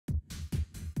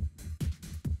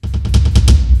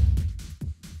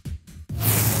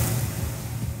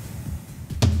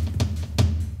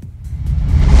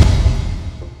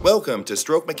Welcome to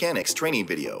Stroke Mechanics training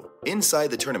video inside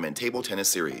the Tournament Table Tennis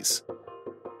Series.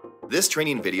 This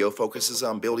training video focuses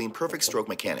on building perfect stroke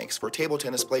mechanics for table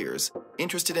tennis players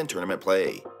interested in tournament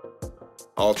play.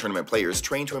 All tournament players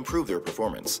train to improve their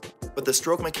performance, but the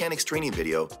stroke mechanics training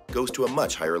video goes to a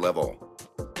much higher level.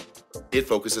 It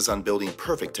focuses on building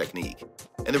perfect technique,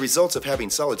 and the results of having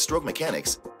solid stroke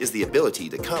mechanics is the ability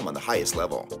to come on the highest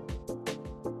level.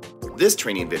 This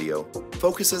training video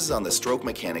focuses on the stroke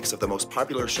mechanics of the most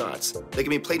popular shots that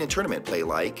can be played in tournament play,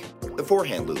 like the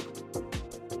forehand loop,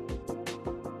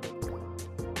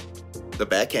 the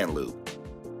backhand loop,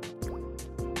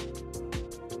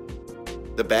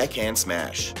 the backhand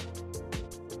smash,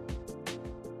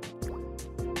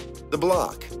 the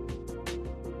block,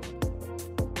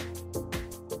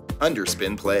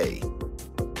 underspin play,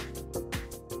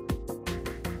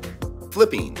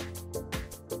 flipping,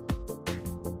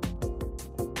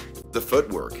 the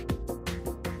footwork,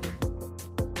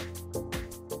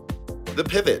 the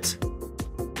pivot,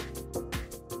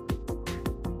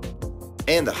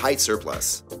 and the height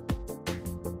surplus.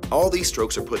 All these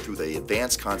strokes are put through the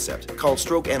advanced concept called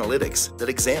stroke analytics that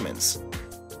examines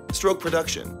stroke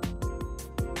production,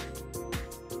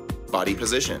 body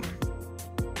position,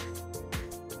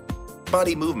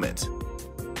 body movement,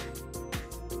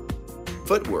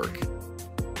 footwork,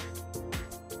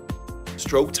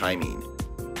 stroke timing,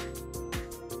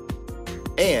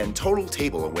 and total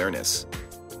table awareness.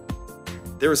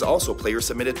 There is also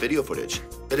player-submitted video footage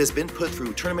that has been put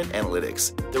through tournament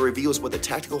analytics that reveals what the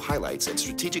tactical highlights and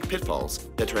strategic pitfalls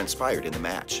that transpired in the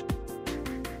match.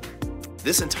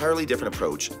 This entirely different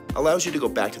approach allows you to go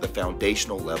back to the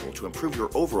foundational level to improve your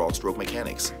overall stroke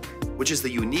mechanics, which is the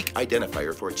unique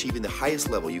identifier for achieving the highest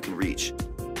level you can reach.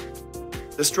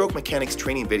 The Stroke Mechanics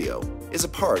training video is a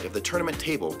part of the Tournament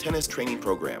Table Tennis Training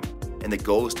Program, and the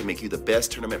goal is to make you the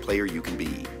best tournament player you can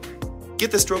be. Get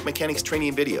the Stroke Mechanics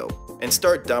training video and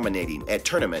start dominating at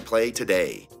tournament play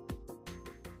today.